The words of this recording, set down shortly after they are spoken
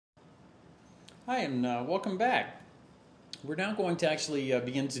Hi, and welcome back. We're now going to actually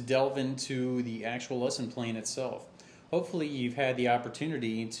begin to delve into the actual lesson plan itself. Hopefully, you've had the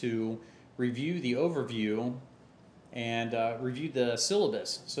opportunity to review the overview and review the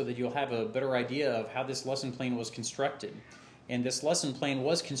syllabus so that you'll have a better idea of how this lesson plan was constructed. And this lesson plan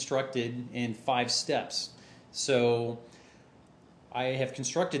was constructed in 5 steps. So I have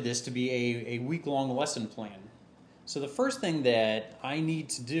constructed this to be a week-long lesson plan. So the first thing that I need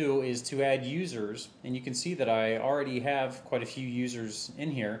to do is to add users, and you can see that I already have quite a few users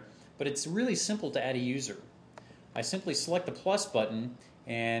in here, but it's really simple to add a user. I simply select the plus button,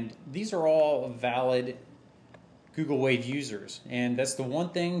 and these are all valid Google Wave users. And that's the one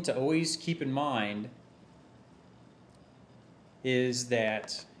thing to always keep in mind, is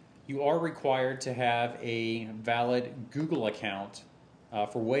that you are required to have a valid Google account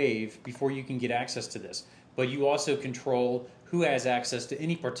for Wave before you can get access to this. But you also control who has access to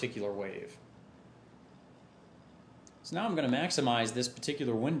any particular Wave. So now I'm going to maximize this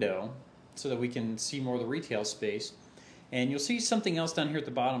particular window so that we can see more of the retail space. And you'll see something else down here at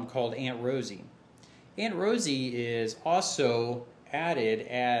the bottom called Aunt Rosie. Aunt Rosie is also added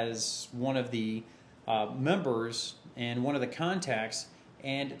as one of the members and one of the contacts,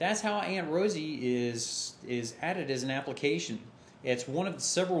 and that's how Aunt Rosie is added as an application. It's one of the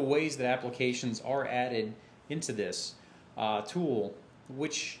several ways that applications are added into this tool,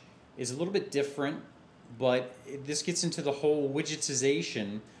 which is a little bit different, but this gets into the whole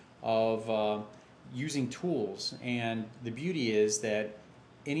widgetization of using tools. And the beauty is that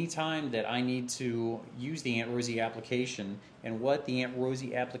anytime that I need to use the Aunt Rosie application, and what the Aunt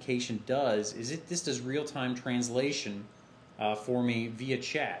Rosie application does is this does real-time translation for me via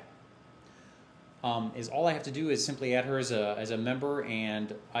chat. Is all I have to do is simply add her as a member,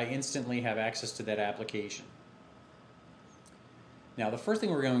 and I instantly have access to that application. Now the first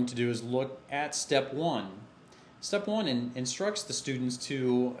thing we're going to do is look at step 1. Step 1 instructs the students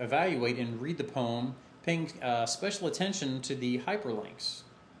to evaluate and read the poem, paying special attention to the hyperlinks.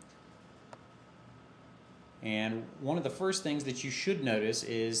 And one of the first things that you should notice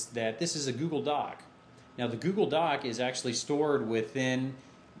is that this is a Google Doc. Now the Google Doc is actually stored within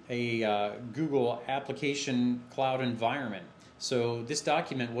a Google application cloud environment. So this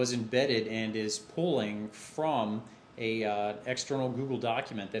document was embedded and is pulling from a external Google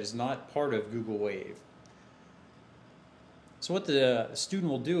document that is not part of Google Wave. So what the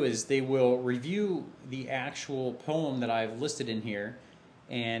student will do is they will review the actual poem that I've listed in here,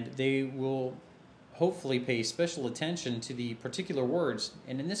 and they will hopefully pay special attention to the particular words.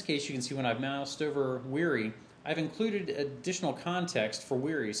 And in this case, you can see when I've moused over weary, I've included additional context for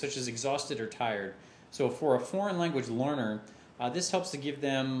weary, such as exhausted or tired. So for a foreign language learner, this helps to give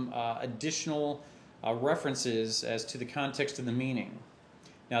them additional references as to the context of the meaning.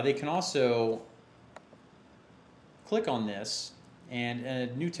 Now they can also click on this, and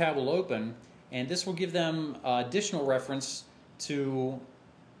a new tab will open, and this will give them additional reference to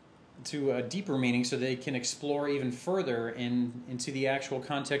a deeper meaning, so they can explore even further into the actual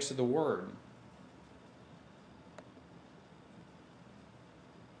context of the word.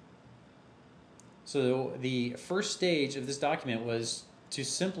 So the first stage of this document was to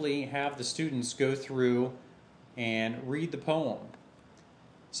simply have the students go through and read the poem.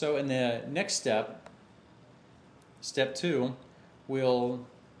 So in the next step, step 2, we'll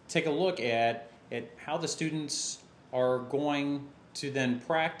take a look at how the students are going to then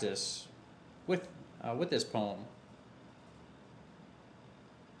practice with this poem.